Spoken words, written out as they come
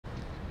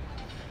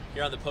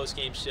You're on the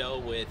Postgame show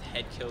with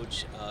head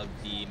coach of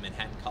the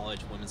Manhattan College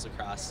women's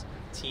lacrosse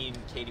team,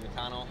 Katie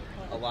McConnell.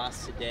 A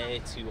loss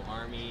today to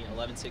Army,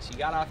 11-6. You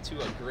got off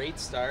to a great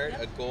start,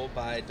 a goal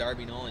by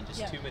Darby Nolan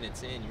just 2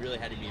 minutes in. You really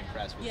had to be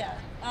impressed with that.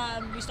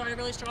 We started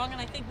really strong,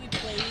 and I think we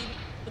played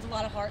with a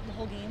lot of heart the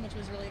whole game, which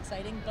was really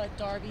exciting. But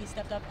Darby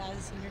stepped up as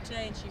a senior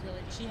today, and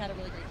she had a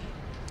really great game.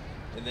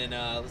 And then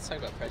let's talk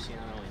about Preciano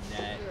in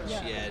net.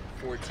 Yeah. She had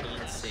 14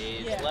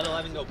 saves, Yeah. let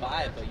 11 go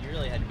by, but you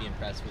really had to be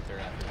impressed with her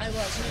efforts. I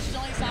was. She's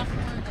only a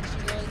sophomore, and she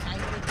really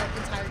anchored the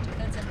entire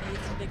defense and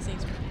made some big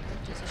saves for the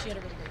coaches. So she had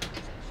a really great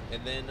game.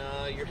 And then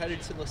you're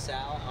headed to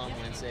LaSalle on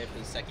Wednesday for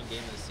the second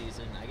game of the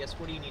season. I guess,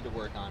 what do you need to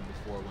work on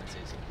before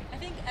Wednesday's game? I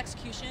think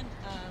execution.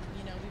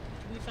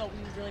 We felt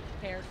we were really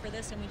prepared for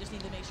this, and we just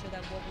need to make sure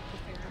that what we're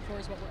prepared for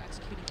is what we're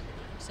executing in the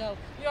game. So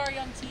we are a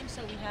young team,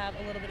 so we have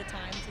a little bit of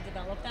time to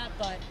develop that,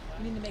 but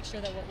we need to make sure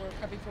that what we're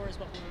prepping for is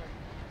what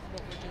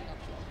we're doing up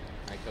front.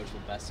 All right, Coach,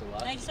 well, best of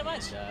luck. Thank you so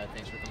much. And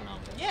thanks for coming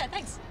on. Yeah,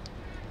 thanks.